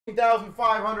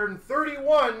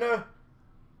1,531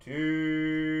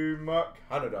 Team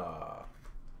Canada.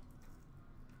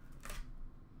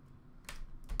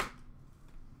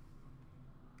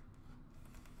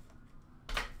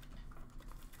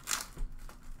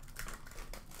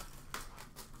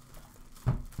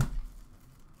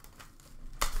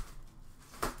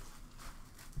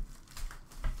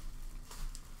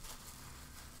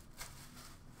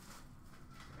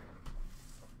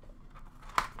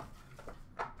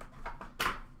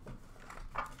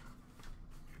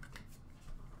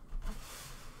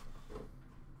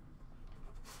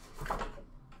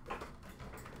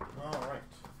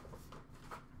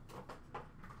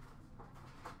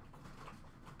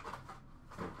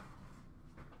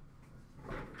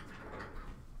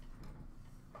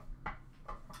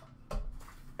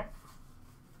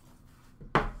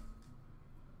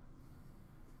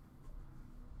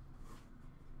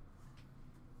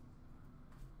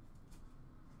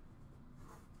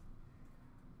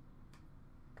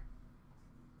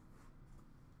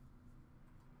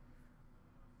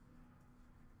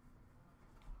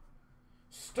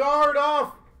 Start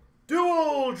off,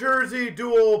 dual jersey,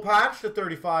 dual patch to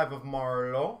 35 of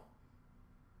Marleau.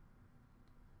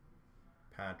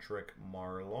 Patrick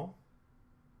Marleau.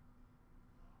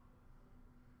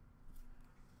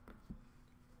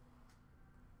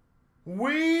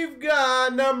 We've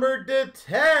got number to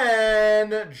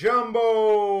 10,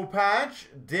 jumbo patch,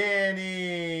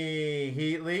 Danny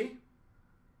Heatley.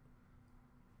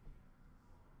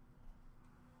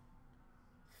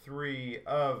 3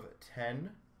 of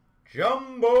 10.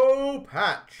 Jumbo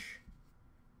patch,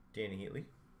 Danny Heatley.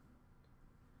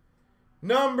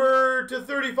 Number to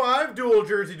 35, dual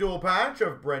jersey, dual patch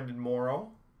of Brendan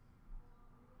Morrow.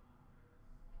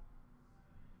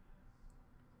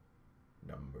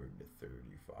 Number to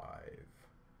 35,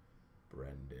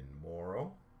 Brendan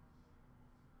Morrow.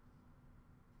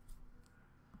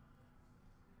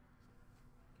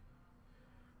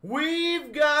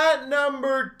 We've got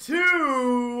number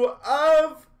 2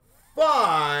 of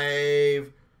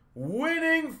 5,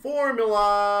 winning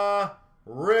formula,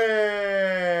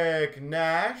 Rick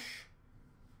Nash.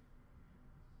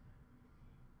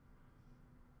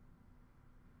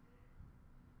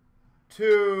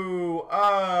 Two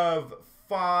of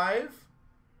 5,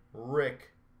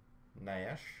 Rick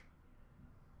Nash.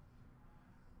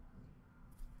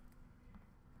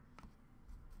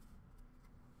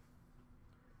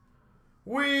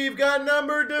 We've got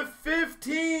number to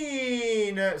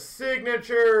 15,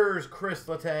 signatures, Chris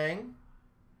Letang.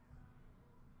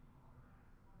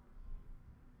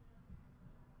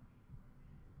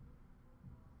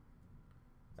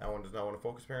 That one does not want to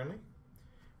focus, apparently.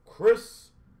 Chris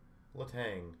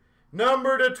Letang.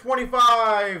 Number to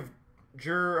 25,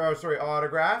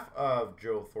 autograph of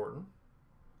Joe Thornton.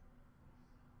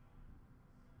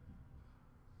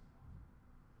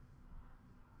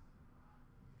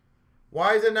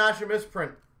 Why is it Nash a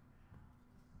misprint?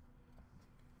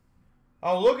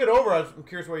 I'll look it over. I'm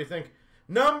curious what you think.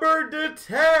 Number to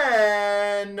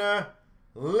 10,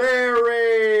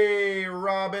 Larry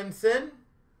Robinson.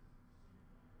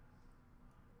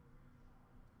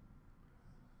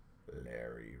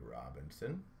 Larry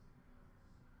Robinson.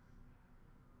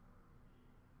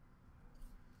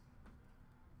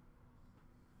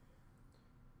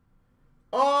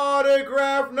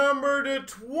 Autograph number to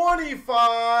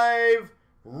 25,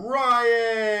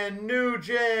 Ryan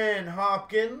Nugent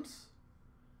Hopkins.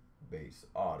 Base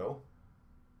auto.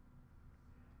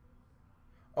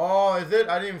 Oh, is it?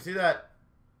 I didn't even see that.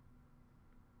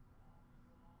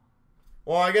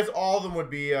 Well, I guess all of them would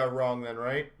be wrong then,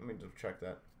 right? Let me just check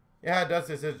that. Yeah, it does.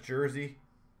 It says jersey.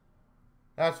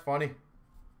 That's funny.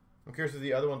 I'm curious if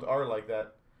the other ones are like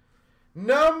that.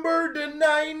 Number to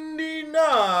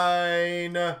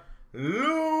 99,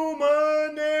 Luminaries,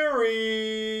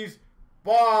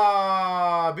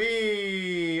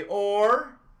 Bobby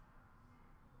Orr.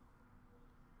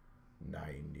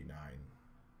 99.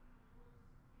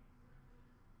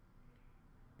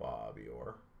 Bobby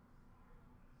Orr.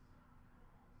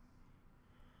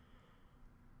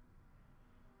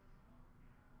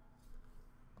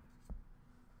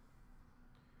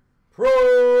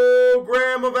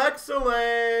 Program of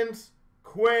Excellence,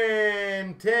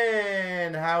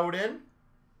 Quentin Howden.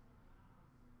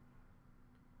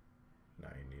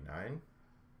 99.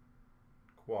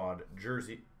 Quad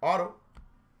jersey auto.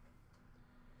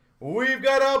 We've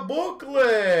got a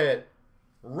booklet,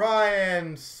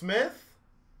 Ryan Smith,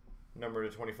 number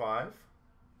to 25.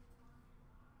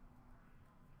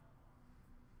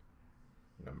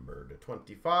 Number to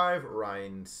 25,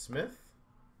 Ryan Smith.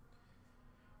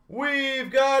 We've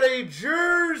got a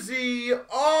jersey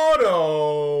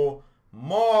auto,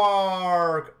 Marc-Andre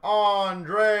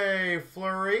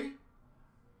Fleury.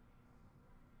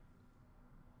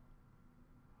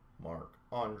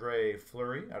 Marc-Andre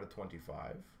Fleury out of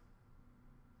 25.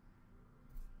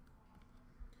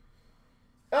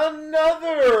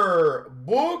 Another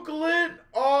booklet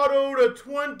auto to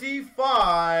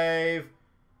 25,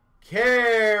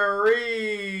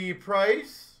 Carey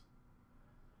Price.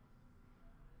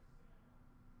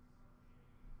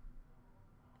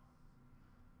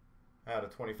 Out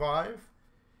of 25.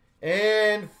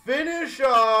 And finish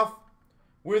off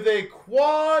with a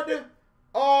quad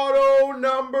auto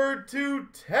number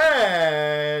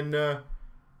 210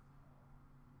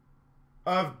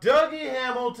 of Dougie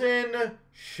Hamilton,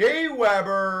 Shea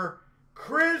Weber,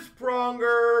 Chris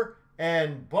Pronger,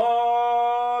 and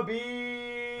Bobby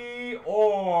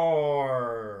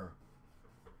Orr.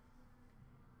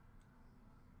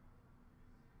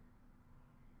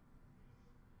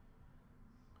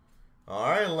 All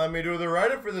right, let me do the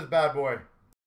write-up for this bad boy.